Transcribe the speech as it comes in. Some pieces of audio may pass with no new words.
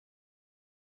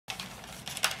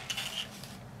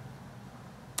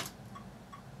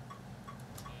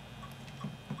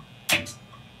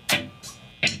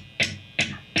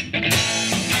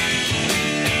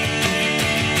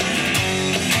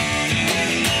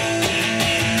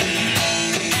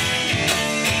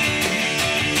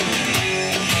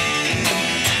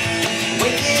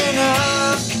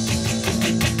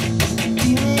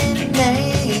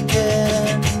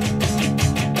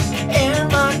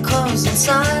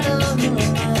inside a room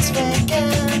that's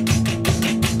vacant.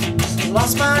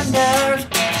 Lost my nerve.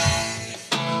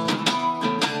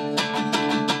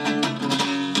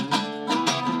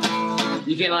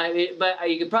 You can but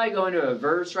you could probably go into a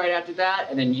verse right after that,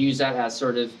 and then use that as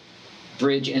sort of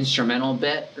bridge instrumental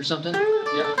bit or something.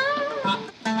 Yep.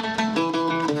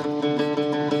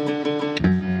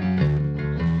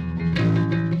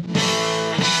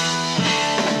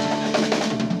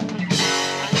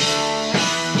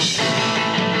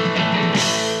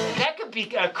 That could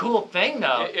be a cool thing,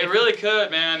 though. It really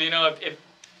could, man. You know,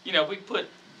 if we put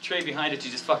Trey behind it,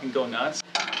 you just fucking go nuts.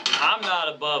 I'm not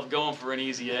above going for an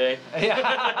easy A.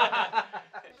 Yeah.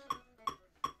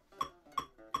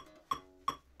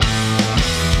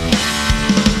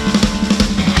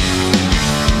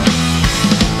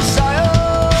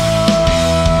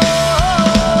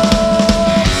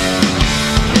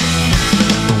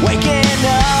 Waking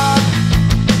up,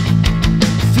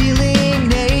 feeling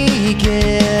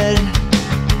naked,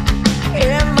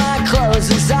 in my clothes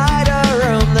inside a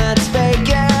room that's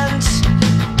vacant.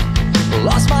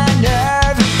 Lost my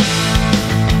nerve,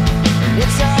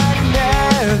 it's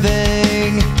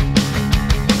unnerving.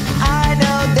 I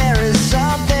know there is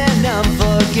something I'm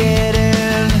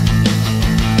forgetting.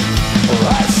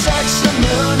 I searched the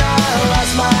moon, I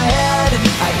lost my head.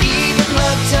 I even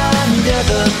looked under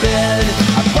the bed.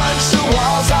 I punched the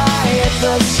walls, I hit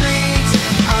the streets.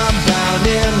 I'm bound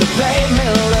in the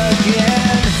pavement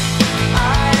again.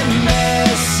 I'm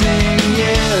missing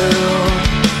you.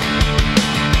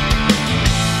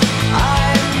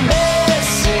 I'm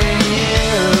missing you.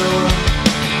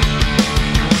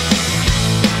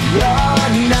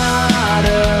 You're not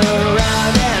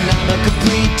around and I'm a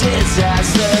complete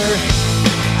disaster.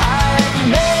 I'm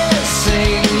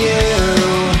missing you.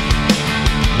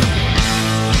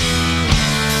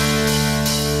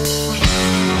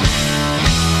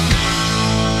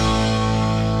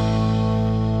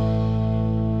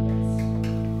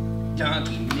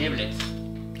 Donkey niblets.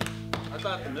 I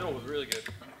thought the middle was really good.